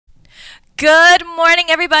Good morning,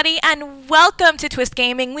 everybody, and welcome to Twist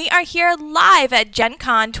Gaming. We are here live at Gen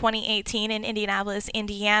Con 2018 in Indianapolis,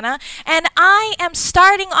 Indiana, and I am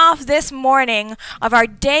starting off this morning of our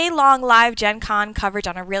day-long live Gen Con coverage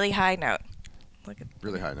on a really high note.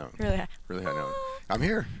 Really high note. Really high. Really high note. I'm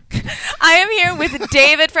here. I am here with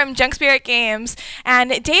David from Junk Spirit Games, and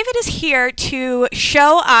David is here to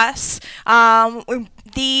show us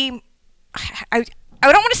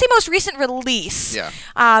I don't want to say most recent release.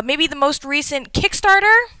 Yeah. Maybe the most recent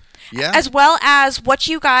Kickstarter. Yeah. As well as what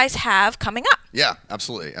you guys have coming up. Yeah,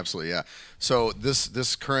 absolutely, absolutely, yeah. So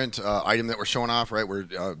this current item that we're showing off, right? We're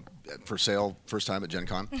for sale first time at Gen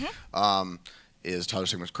Con. Mm-hmm. Is Tyler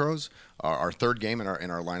Sigman's Crows, our third game in our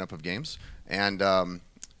lineup of games, and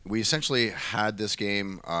we essentially had this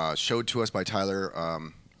game showed to us by Tyler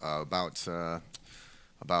about 7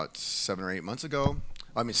 or 8 months ago.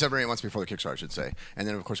 I mean, 7 or 8 months before the Kickstarter, I should say. And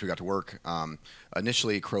then, of course, we got to work.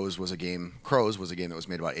 Initially, Crows was a game that was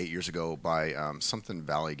made about 8 years ago by something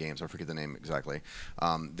Valley Games. I forget the name exactly.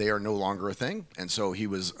 They are no longer a thing, and so he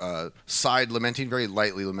was very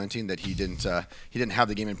lightly lamenting that he didn't have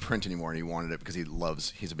the game in print anymore, and he wanted it because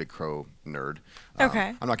he's a big Crow nerd.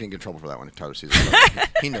 Okay. I'm not getting in trouble for that one if Tyler sees it.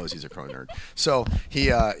 He knows he's a Crow nerd. So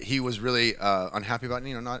he was really unhappy about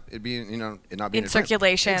it not being in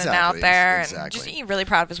circulation and out there, and just really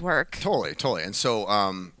proud of his work. Totally. And so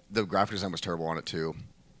the graphic design was terrible on it too.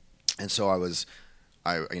 And so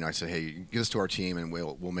I said, hey, give this to our team, and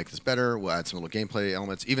we'll make this better. We'll add some little gameplay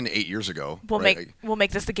elements. Even 8 years ago, we'll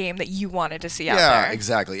make this the game that you wanted to see out there. Yeah,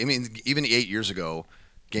 exactly. I mean, even 8 years ago,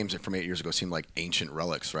 games from 8 years ago seem like ancient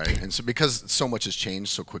relics, right? And so because so much has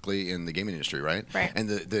changed so quickly in the gaming industry, right? Right. And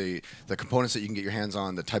the components that you can get your hands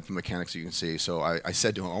on, the type of mechanics you can see. So I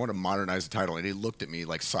said to him, I want to modernize the title, and he looked at me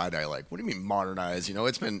like side eye, like, what do you mean modernize?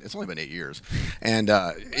 It's only been 8 years, and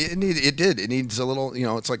it needs a little,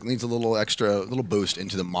 needs a little boost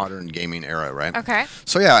into the modern gaming era, right? Okay.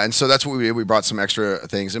 So yeah, and so that's what we did. We brought some extra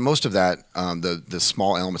things, and most of that, the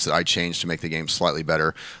small elements that I changed to make the game slightly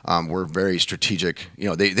better, were very strategic.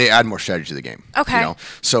 They add more strategy to the game. Okay.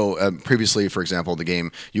 So previously, for example, the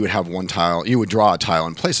game, you would have one tile, you would draw a tile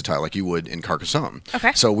and place a tile like you would in Carcassonne.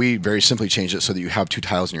 Okay. So we very simply changed it so that you have 2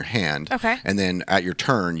 tiles in your hand. Okay. And then at your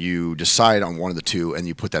turn, you decide on one of the 2 and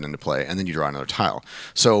you put that into play, and then you draw another tile.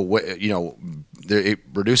 So it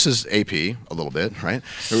reduces AP a little bit, right?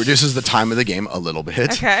 It reduces the time of the game a little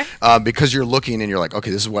bit. Okay. Because you're looking and you're like,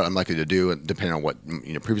 okay, this is what I'm likely to do, depending on what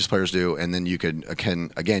previous players do, and then you can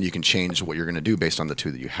change what you're going to do based on the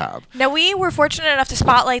 2 that you have. Now, we were fortunate enough to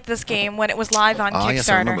spotlight this game when it was live on Kickstarter. Yes,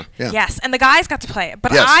 I remember. Yeah. Yes, and the guys got to play it,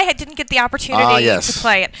 but yes. I didn't get the opportunity to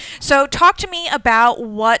play it. So talk to me about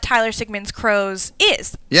what Tyler Sigman's Crows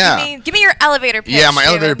is. Yeah. Give me your elevator pitch. Yeah, my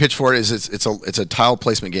David. elevator pitch for it is it's a tile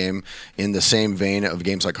placement game in the same vein of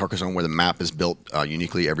games like Carcassonne, where the map is built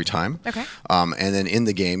uniquely every time. Okay. And then in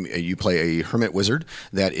the game, you play a hermit wizard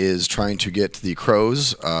that is trying to get the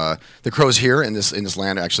crows. The crows here in this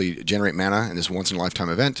land actually generate mana in this once in a lifetime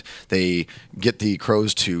event. They get the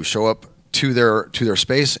crows to show up to their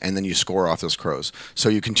space, and then you score off those crows. So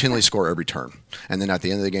you continually score every turn, and then at the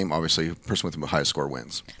end of the game, obviously, the person with the highest score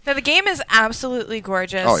wins. Now the game is absolutely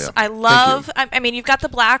gorgeous. Oh yeah, I love. I mean, you've got the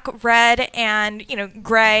black, red, and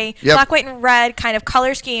gray, yep. black, white, and red kind of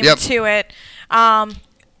color scheme yep. to it.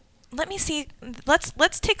 Let me see.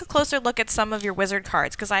 Let's take a closer look at some of your wizard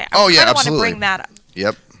cards, because I want to bring that up.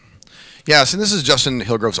 Yep. Yeah, so this is Justin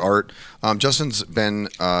Hillgrove's art. Justin's been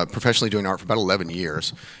professionally doing art for about 11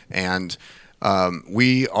 years, and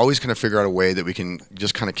we always kind of figure out a way that we can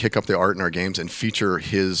just kind of kick up the art in our games and feature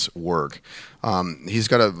his work. He's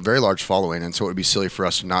got a very large following, and so it would be silly for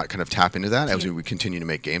us to not kind of tap into that as we continue to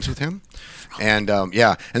make games with him. And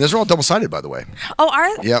yeah, and those are all double-sided, by the way. Oh,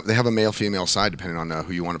 are they? Yeah, they have a male-female side depending on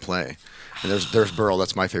who you want to play. And there's Burl.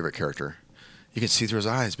 That's my favorite character. You can see through his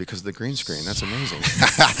eyes because of the green screen. That's amazing.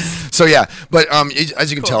 So yeah, but as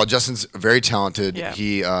you can tell, Justin's very talented. Yeah.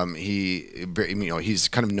 He's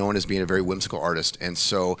kind of known as being a very whimsical artist, and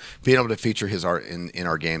so being able to feature his art in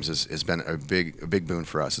our games has been a big boon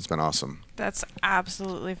for us. It's been awesome. That's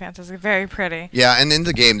absolutely fantastic. Very pretty. Yeah, and in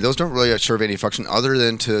the game, those don't really serve any function other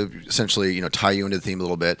than to essentially tie you into the theme a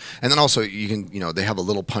little bit, and then also you can they have a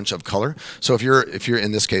little punch of color. So if you're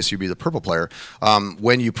in this case, you'd be the purple player.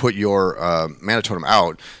 When you put your mana totem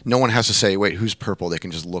out, no one has to say, wait, who's purple? They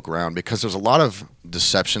can just look around, because there's a lot of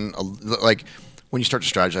deception. Like when you start to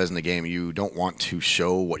strategize in the game, you don't want to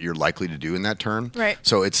show what you're likely to do in that turn. Right.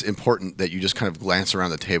 So it's important that you just kind of glance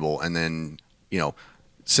around the table and then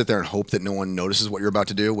sit there and hope that no one notices what you're about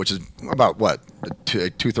to do, which is about what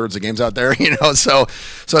two-thirds of games out there. So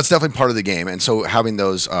that's definitely part of the game. And so having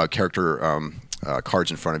those character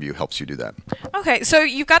cards in front of you helps you do that. Okay, so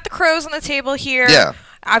you've got the crows on the table here. Yeah.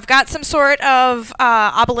 I've got some sort of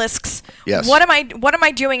obelisks. Yes. What am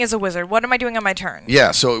I doing as a wizard? What am I doing on my turn?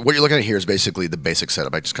 Yeah, so what you're looking at here is basically the basic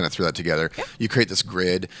setup. I just kind of threw that together. Yep. You create this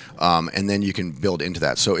grid, and then you can build into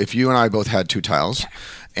that. So if you and I both had 2 tiles,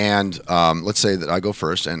 and let's say that I go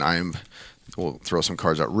first, and we'll throw some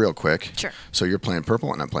cards out real quick. Sure. So you're playing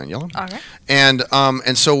purple, and I'm playing yellow. Okay. And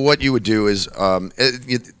so what you would do is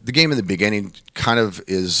the game in the beginning kind of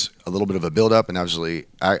is a little bit of a build up, and obviously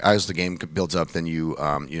as the game builds up, then you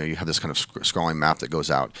have this kind of scrolling map that goes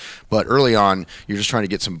out. But early on, you're just trying to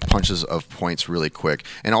get some punches of points really quick,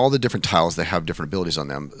 and all the different tiles, they have different abilities on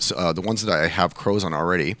them. So, the ones that I have crows on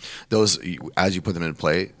already, those as you put them into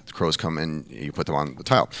play, the crows come and you put them on the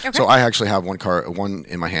tile. Okay. So I actually have one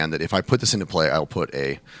in my hand that if I put this into play, I'll put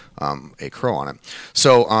a crow on it.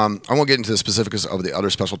 So I won't get into the specifics of the other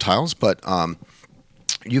special tiles, but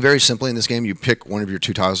you very simply in this game, you pick one of your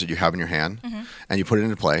 2 tiles that you have in your hand, and you put it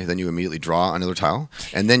into play. Then you immediately draw another tile,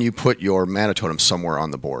 and then you put your mana totem somewhere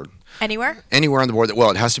on the board. Anywhere? Anywhere on the board.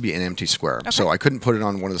 Well, it has to be an empty square. Okay. So I couldn't put it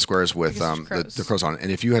on one of the squares with the crows on it.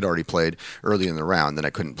 And if you had already played early in the round, then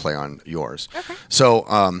I couldn't play on yours. Okay.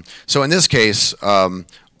 So so in this case,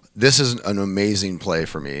 this is an amazing play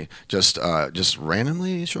for me. Just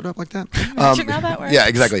randomly showed up like that. Magic, how that works. Yeah,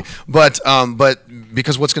 exactly. But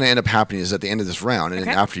because what's going to end up happening is at the end of this round, and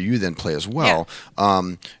then after you then play as well.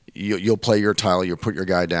 Yeah. You'll play your tile. You'll put your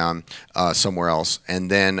guy down somewhere else, and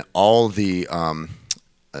then all the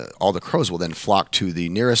crows will then flock to the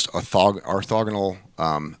nearest orthogonal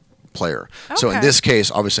player. Okay. So in this case,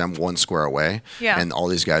 obviously I'm 1 square away, and all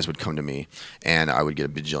these guys would come to me, and I would get a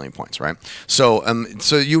bajillion points, right? So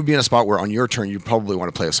so you would be in a spot where on your turn you probably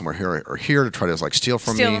want to play somewhere here or here to try to like steal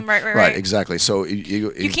from me. Them, right. Exactly. So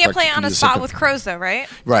you can't play on a spot with crows though, right?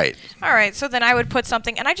 Right. All right. So then I would put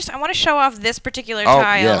something, and I want to show off this particular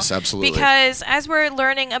tile. Yes, absolutely. Because as we're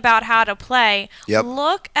learning about how to play, yep.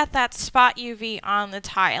 Look at that spot UV on the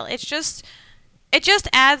tile. It just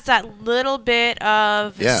adds that little bit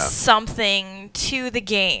of something to the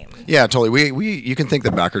game. Yeah, totally. You can thank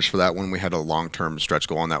the backers for that one. We had a long-term stretch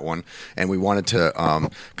goal on that one, and we wanted to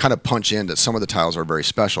kind of punch in that some of the tiles are very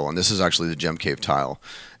special, and this is actually the Gem Cave tile.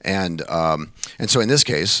 And so in this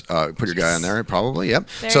case, put your guy on there, probably. Yep.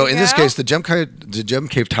 So in this case, the Gem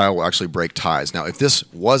Cave tile will actually break ties. Now, if this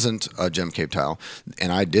wasn't a Gem Cave tile,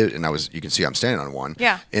 and I did, and you can see I'm standing on one.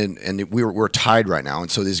 Yeah. And we're tied right now, and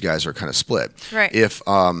so these guys are kind of split. Right. If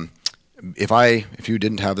you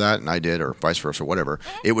didn't have that and I did, or vice versa, or whatever,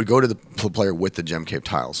 it would go to the player with the Gem Cave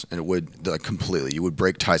tiles, and it would completely. You would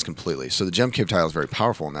break ties completely. So the Gem Cave tile is very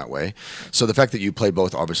powerful in that way. So the fact that you played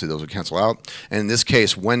both, obviously those would cancel out. And in this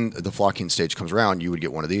case, when the flocking stage comes around, you would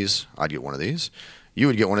get one of these. I'd get one of these. You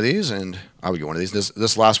would get one of these, and I would get one of these.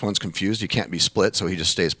 This last one's confused. He can't be split, so he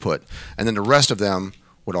just stays put. And then the rest of them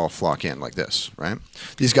would all flock in like this, right?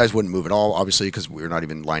 These guys wouldn't move at all, obviously, because we're not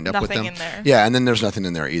even lined up with them. Nothing in there. Yeah, and then there's nothing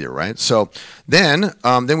in there either, right? So then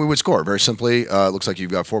we would score very simply. Looks like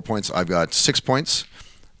you've got 4 points. I've got 6 points.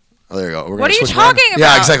 Oh, there you go. What are you talking about?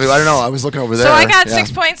 Yeah, exactly. I don't know. I was looking over there. So I got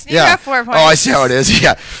 6 points, and you got 4 points. Oh, I see how it is.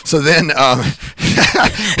 Yeah. So then,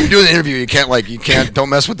 you're doing the interview. You can't. Don't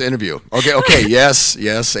mess with the interview. Okay.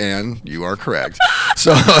 Yes, and you are correct.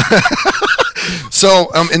 So.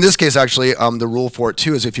 So in this case, actually, the rule for it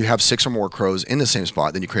too is if you have 6 or more crows in the same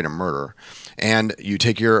spot, then you create a murder, and you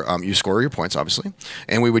take your you score your points, obviously,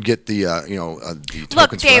 and we would get the the tokens.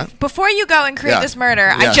 Look, Dave, for that. before you go and create this murder,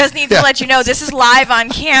 Yeah. I just need to let you know this is live on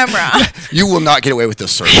camera. You will not get away with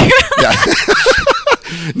this, sir. Yeah.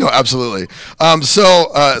 No, absolutely.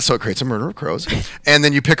 So it creates a murder of crows, and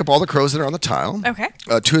then you pick up all the crows that are on the tile. Okay.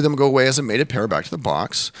 2 of them go away as a mated pair back to the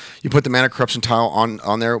box. You put the mana corruption tile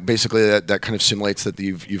on there. Basically, that kind of simulates that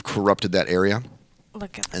you've corrupted that area.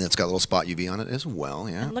 Look at. And it's got a little spot UV on it as well.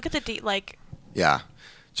 Yeah. And look at the Yeah.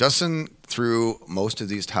 Justin threw most of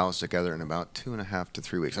these tiles together in about 2.5 to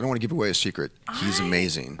 3 weeks. I don't want to give away a secret. He's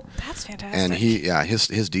amazing. That's fantastic. And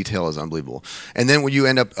his detail is unbelievable. And then when you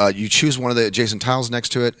end up, you choose one of the adjacent tiles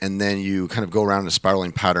next to it, and then you kind of go around in a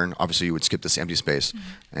spiraling pattern. Obviously, you would skip this empty space,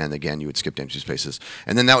 and again, you would skip empty spaces.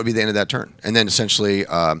 And then that would be the end of that turn. And then essentially,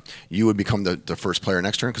 you would become the first player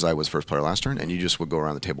next turn, because I was first player last turn, and you just would go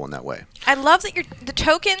around the table in that way. I love that the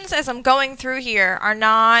tokens, as I'm going through here, are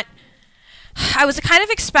not... I was kind of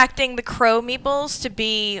expecting the crow meeples to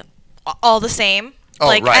be all the same. Oh,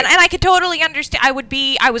 right. And I could totally understand. I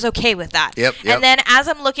was okay with that. Yep. And then as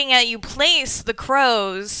I'm looking at you place the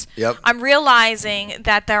crows, I'm realizing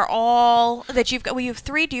that they're all that you've got. Well, you have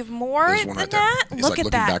 3. Do you have more than that? Look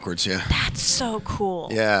at that. Backwards. Yeah. That's so cool.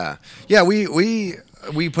 Yeah. Yeah. We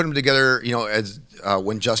put them together, as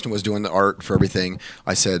when Justin was doing the art for everything,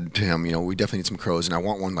 I said to him, we definitely need some crows, and I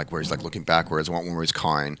want one like where he's like looking backwards. I want one where he's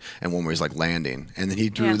cawing, and one where he's like landing. And then he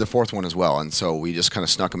drew the fourth one as well. And so we just kind of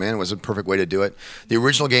snuck him in. It was a perfect way to do it. The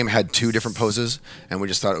original game had 2 different poses, and we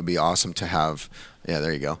just thought it would be awesome to have. Yeah,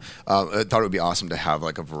 there you go. I thought it would be awesome to have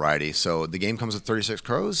like a variety. So the game comes with 36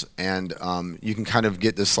 crows, and you can kind of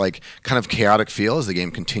get this like kind of chaotic feel as the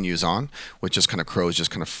game continues on, with just kind of crows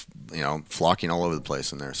just kind of flocking all over the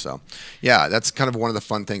place in there. So yeah, that's kind of one of the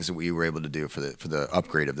fun things that we were able to do for the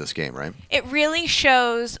upgrade of this game, right? It really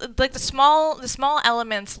shows like the small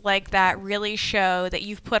elements like that really show that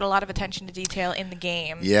you've put a lot of attention to detail in the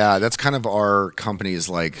game. Yeah, that's kind of our company's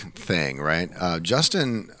like thing, right?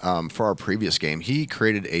 Justin, for our previous game, he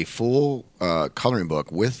created a full coloring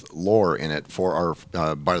book with lore in it for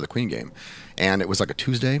our Bite of the Queen game, and it was like a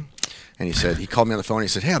Tuesday. And he called me on the phone. And he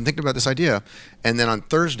said, "Hey, I'm thinking about this idea." And then on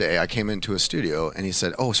Thursday, I came into his studio, and he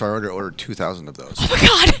said, "Oh, so I ordered 2,000 of those." Oh my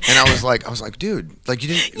God! And I was like, "Dude, like you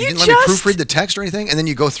didn't let me proofread the text or anything." And then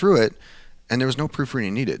you go through it, and there was no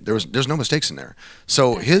proofreading needed. There's no mistakes in there.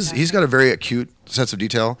 So he's got a very acute sense of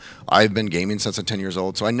detail. I've been gaming since I'm 10 years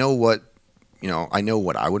old, so I know what. I know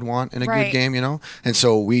what I would want in a good game, and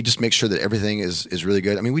so we just make sure that everything is really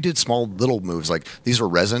good. I mean, we did small little moves like these are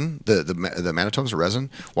resin, the manitomes are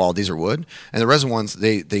resin, while these are wood, and the resin ones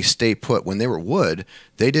they stay put. When they were wood,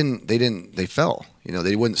 they fell.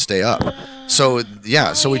 They wouldn't stay up. So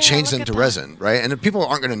so we changed them to resin, right? And if people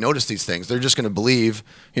aren't going to notice these things. They're just going to believe,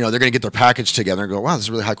 they're going to get their package together and go, wow, this is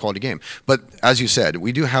a really high quality game. But as you said,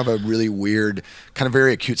 we do have a really weird, kind of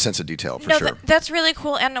very acute sense of detail for sure. That's really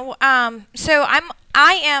cool. And so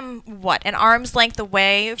I am an arm's length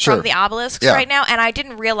away from the obelisks right now, and I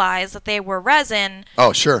didn't realize that they were resin.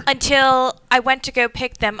 Oh, sure. Until I went to go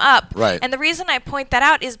pick them up. Right. And the reason I point that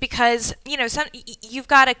out is because you've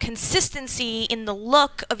got a consistency in the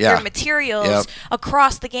look of your materials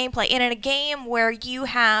across the gameplay. And in a game where you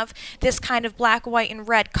have this kind of black, white, and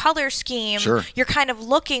red color scheme, you're kind of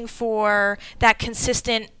looking for that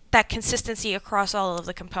consistency across all of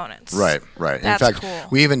the components. Right. That's in fact, cool.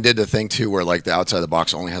 We even did the thing too where like the outside of the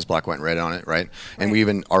box only has black, white, and red on it, right?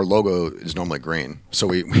 And our logo is normally green. So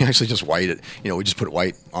we actually just white it, we just put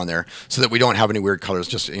white on there so that we don't have any weird colors.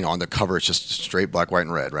 Just, on the cover, it's just straight black, white,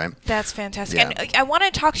 and red, right? That's fantastic. Yeah. And I want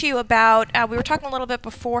to talk to you about, we were talking a little bit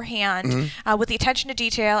beforehand with the attention to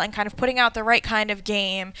detail and kind of putting out the right kind of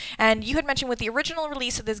game. And you had mentioned with the original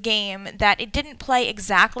release of this game that it didn't play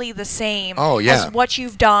exactly the same as what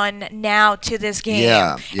you've done now to this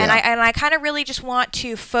game. And I kind of really just want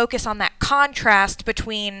to focus on that contrast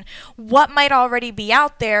between what might already be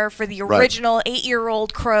out there for the original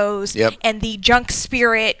 8-year-old Crows and the Junk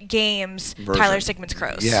Spirit Games Tyler Sigman's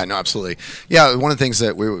Crows. Yeah, no, absolutely. Yeah, one of the things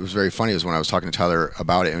that was very funny was when I was talking to Tyler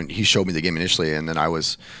about it, and he showed me the game initially, and then I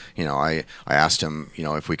was, I asked him,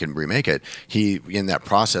 if we can remake it. He, in that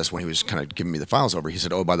process, when he was kind of giving me the files over, he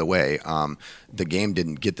said, "Oh, by the way, the game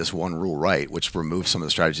didn't get this one rule right, which removed some of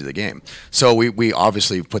the strategy of the game." So we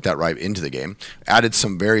obviously put that right into the game, added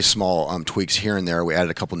some very small tweaks here and there. We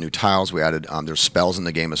added a couple new tiles. We added, there's spells in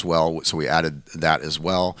the game as well, so we added that as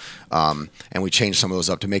well. And we changed some of those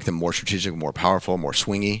up to make them more strategic, more powerful, more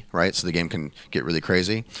swingy, right? So the game can get really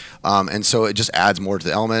crazy. And so it just adds more to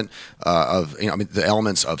the element the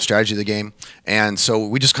elements of strategy of the game. And so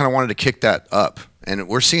we just kind of wanted to kick that up. And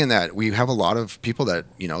we're seeing that we have a lot of people that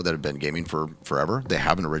that have been gaming for forever. They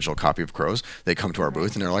have an original copy of Crows. They come to our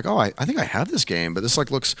booth and they're like, "Oh, I think I have this game, but this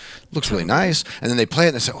looks really nice." And then they play it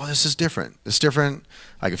and they say, "Oh, this is different. It's different.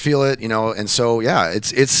 I can feel it." And so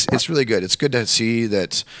it's really good. It's good to see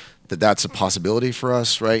that that's a possibility for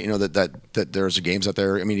us, right? That there's games out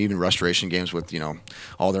there. I mean, even restoration games with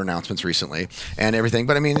all their announcements recently and everything.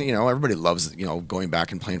 But I mean, everybody loves going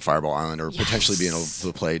back and playing Fireball Island or potentially being able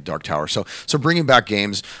to play Dark Tower. So bringing back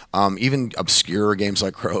games, even obscure games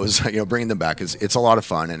like Crows, bringing them back it's a lot of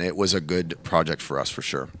fun, and it was a good project for us for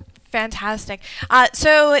sure. Fantastic.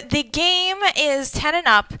 So the game is 10 and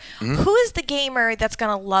up. Who is the gamer that's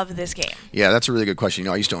going to love this game? Yeah, that's a really good question.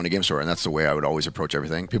 I used to own a game store, and that's the way I would always approach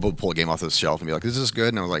everything. People would pull a game off the shelf and be like, "Is this good?"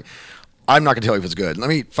 And I was like, "I'm not going to tell you if it's good. Let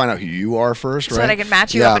me find out who you are first, so that I can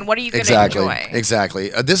match you up, and what are you going to enjoy?"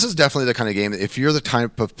 Exactly. This is definitely the kind of game, if you're the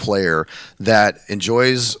type of player that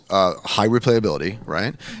enjoys high replayability,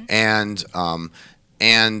 right? And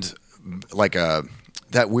like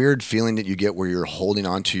that weird feeling that you get where you're holding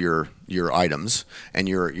on to your items and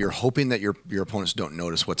you're hoping that your opponents don't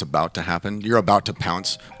notice what's about to happen. You're about to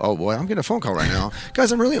pounce. "Oh boy, I'm getting a phone call right now.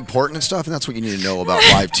 Guys, I'm really important and stuff," and that's what you need to know about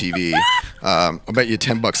live TV. I'll bet you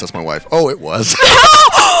 $10. That's my wife. Oh, it was.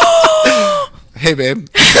 Hey, babe.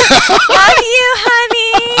 Love you,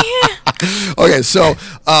 honey. Okay, so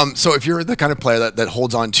if you're the kind of player that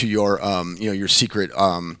holds on to your your secret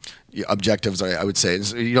objectives, I would say,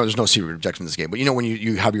 there's no secret objective in this game, but when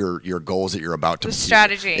you have your goals that you're about to the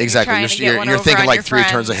strategy, exactly, you're thinking like 3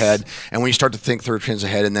 turns ahead, and when you start to think 3 turns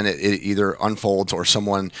ahead, and then it either unfolds or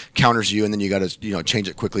someone counters you, and then you got to change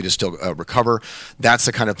it quickly to still recover. That's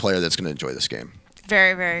the kind of player that's going to enjoy this game.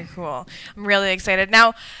 Very, very cool. I'm really excited.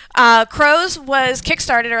 Now, Crows was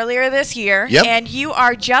kickstarted earlier this year, and you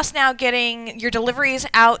are just now getting your deliveries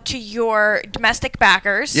out to your domestic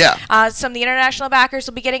backers. Yeah. Some of the international backers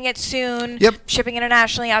will be getting it soon. Yep. Shipping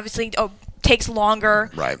internationally, obviously, takes longer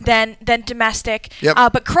than domestic. Yep.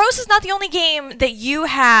 But Crows is not the only game that you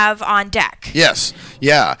have on deck. Yes.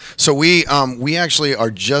 Yeah. So we actually are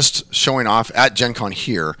just showing off at Gen Con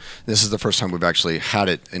here. This is the first time we've actually had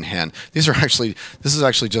it in hand. This is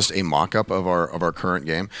actually just a mock-up of our current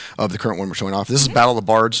game, of the current one we're showing off. This is Battle of the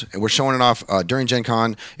Bards, and we're showing it off during Gen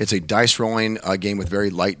Con. It's a dice rolling game with very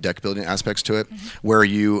light deck building aspects to it, where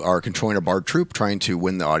you are controlling a bard troop trying to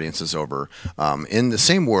win the audiences over in the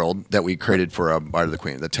same world that we created for Bard of the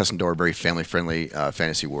Queen, the Tessendor, very family-friendly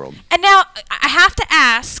fantasy world. And now I have to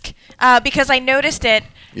ask, because I noticed it.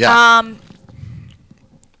 Yeah.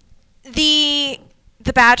 The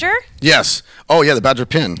badger. Yes. Oh yeah, the badger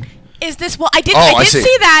pin. Is this? Well, I did see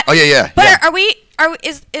that. Oh yeah. But yeah.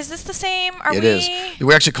 is this the same? It is.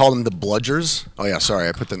 We actually call them the bludgers. Oh yeah, sorry,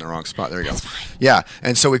 I put that in the wrong spot. There you go. That's fine. Yeah,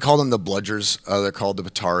 and so we call them the bludgers. They're called the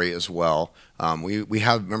Batari as well. We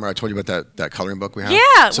have, remember I told you about that coloring book we have?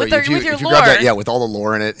 Yeah, so with your lore. Grab that, yeah, with all the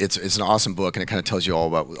lore in it, it's an awesome book, and it kind of tells you all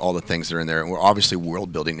about all the things that are in there. And we're obviously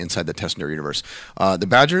world building inside the Tessendor universe. The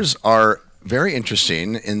badgers are very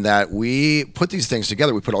interesting in that we put these things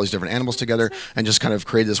together. We put all these different animals together and just kind of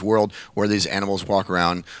create this world where these animals walk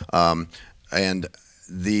around. And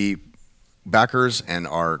the backers and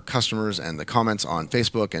our customers and the comments on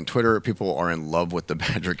Facebook and Twitter, people are in love with the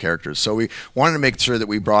badger characters. So we wanted to make sure that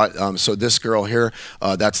we brought, so this girl here,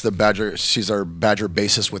 that's the badger, she's our badger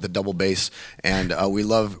bassist with a double bass, and we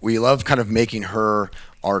love kind of making her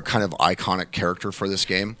our kind of iconic character for this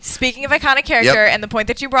game. Speaking of iconic character, and the point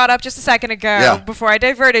that you brought up just a second ago, before I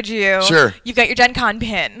diverted you, you've got your Gen Con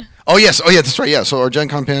pin. Oh yes, that's right, yeah. So our Gen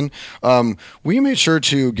Con pin, we made sure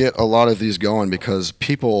to get a lot of these going because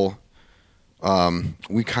people,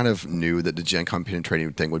 we kind of knew that the Gen Con pin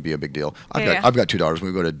trading thing would be a big deal. I've got 2 daughters.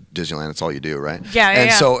 When we go to Disneyland, that's all you do, right?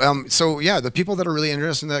 So the people that are really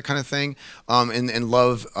interested in that kind of thing, and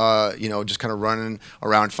love, just kind of running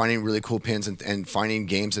around finding really cool pins and finding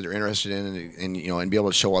games that they're interested in, and be able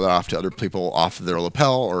to show all that off to other people off of their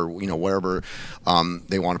lapel or wherever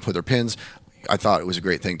they want to put their pins. I thought it was a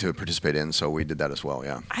great thing to participate in, so we did that as well.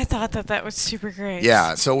 Yeah. I thought that was super great.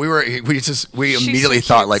 Yeah. So we immediately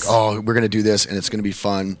thought like, oh, we're gonna do this, and it's gonna be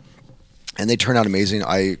fun. And they turned out amazing.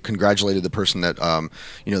 I congratulated the person that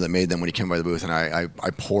that made them when he came by the booth, and I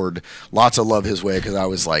poured lots of love his way because I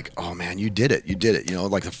was like, oh man, you did it.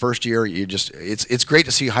 Like the first year, it's great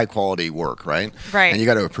to see high quality work, right? Right. And you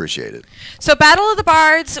got to appreciate it. So Battle of the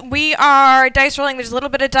Bards, we are dice rolling. There's a little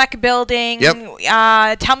bit of deck building.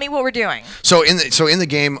 Yep. Tell me what we're doing. So in the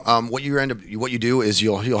game, what you do is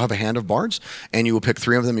you'll have a hand of bards, and you will pick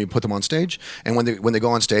 3 of them. And you put them on stage, and when they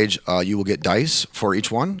go on stage, you will get dice for each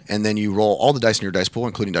one, and then you roll all the dice in your dice pool,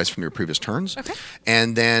 including dice from your previous turns. Okay.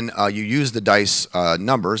 And then you use the dice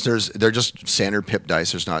numbers. They're just standard pip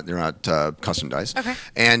dice. They're not custom dice. Okay.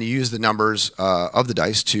 And you use the numbers of the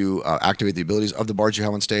dice to activate the abilities of the bards you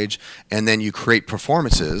have on stage, and then you create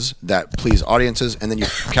performances that please audiences, and then you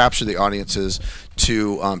capture the audiences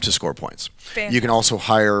to score points. Fantastic. You can also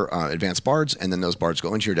hire advanced bards, and then those bards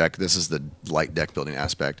go into your deck. This is the light deck building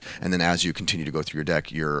aspect, and then as you continue to go through your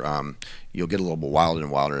deck, you'll get a little bit wilder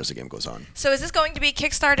and wilder as the game goes on. So is this going to be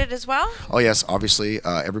kickstarted as well? Oh yes, obviously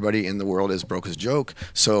everybody in the world is broke as a joke,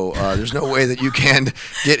 so there's no way that you can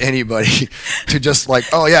get anybody to just like,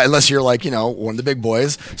 oh yeah, unless you're like one of the big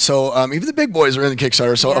boys. So even the big boys are in the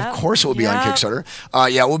Kickstarter, so of course it will be on Kickstarter.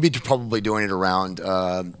 We'll be probably doing it around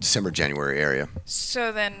December, January area.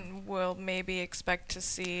 So then we'll maybe expect to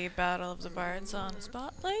see Battle of the Bards on a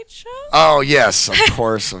Spotlight show? Oh, yes, of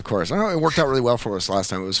course, of course. I know it worked out really well for us last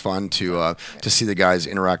time. It was fun to see the guys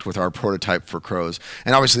interact with our prototype for Crows.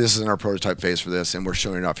 And obviously this is in our prototype phase for this, and we're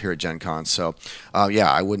showing it off here at Gen Con. So,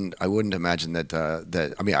 I wouldn't imagine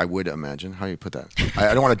I would imagine, how do you put that?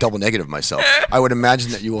 I don't want to double negative myself. I would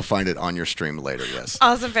imagine that you will find it on your stream later, yes.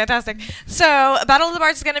 Awesome, fantastic. So, Battle of the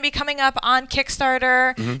Bards is going to be coming up on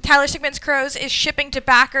Kickstarter. Tyler Sigman's Crows is shipping to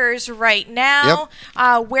backers right now.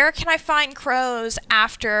 Yep. Where can I find Crows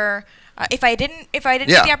after If I didn't get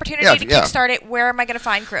the opportunity to kickstart it, where am I going to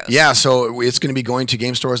find Crows? Yeah, so it's going to be going to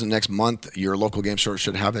game stores in the next month. Your local game store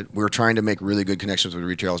should have it. We're trying to make really good connections with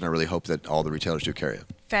retailers, and I really hope that all the retailers do carry it.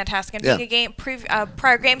 Fantastic. And being a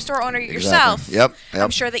prior game store owner yourself, yep.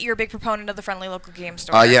 I'm sure that you're a big proponent of the friendly local game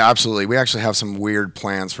store. Yeah, absolutely. We actually have some weird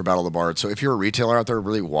plans for Battle of the Bard. So if you're a retailer out there,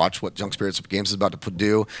 really watch what Junk Spirits Games is about to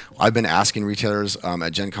do. I've been asking retailers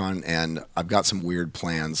at Gen Con, and I've got some weird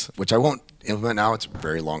plans, which I won't implement now. It's a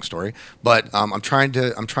very long story, but I'm trying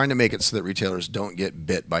to make it so that retailers don't get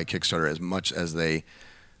bit by Kickstarter as much as they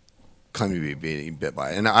claim to be being bit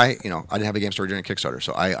by it. And I didn't have a game store during Kickstarter,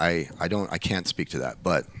 so I can't speak to that,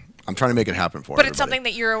 but I'm trying to make it happen for But everybody. it's something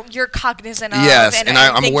that you're cognizant of. Yes, and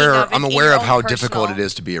I'm aware of how personal. difficult it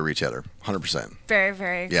is to be a retailer. 100%. Very,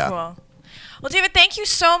 very Yeah. cool. Well, David, thank you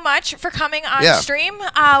so much for coming on stream.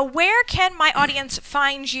 Where can my audience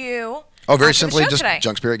find you? Oh, very simply, just today?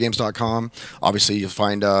 junkspiritgames.com. Obviously, you'll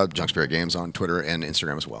find Junk Spirit Games on Twitter and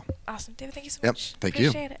Instagram as well. Awesome. David, thank you so Yep. much. Thank you.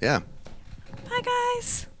 Appreciate it. Yeah. Bye,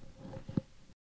 guys.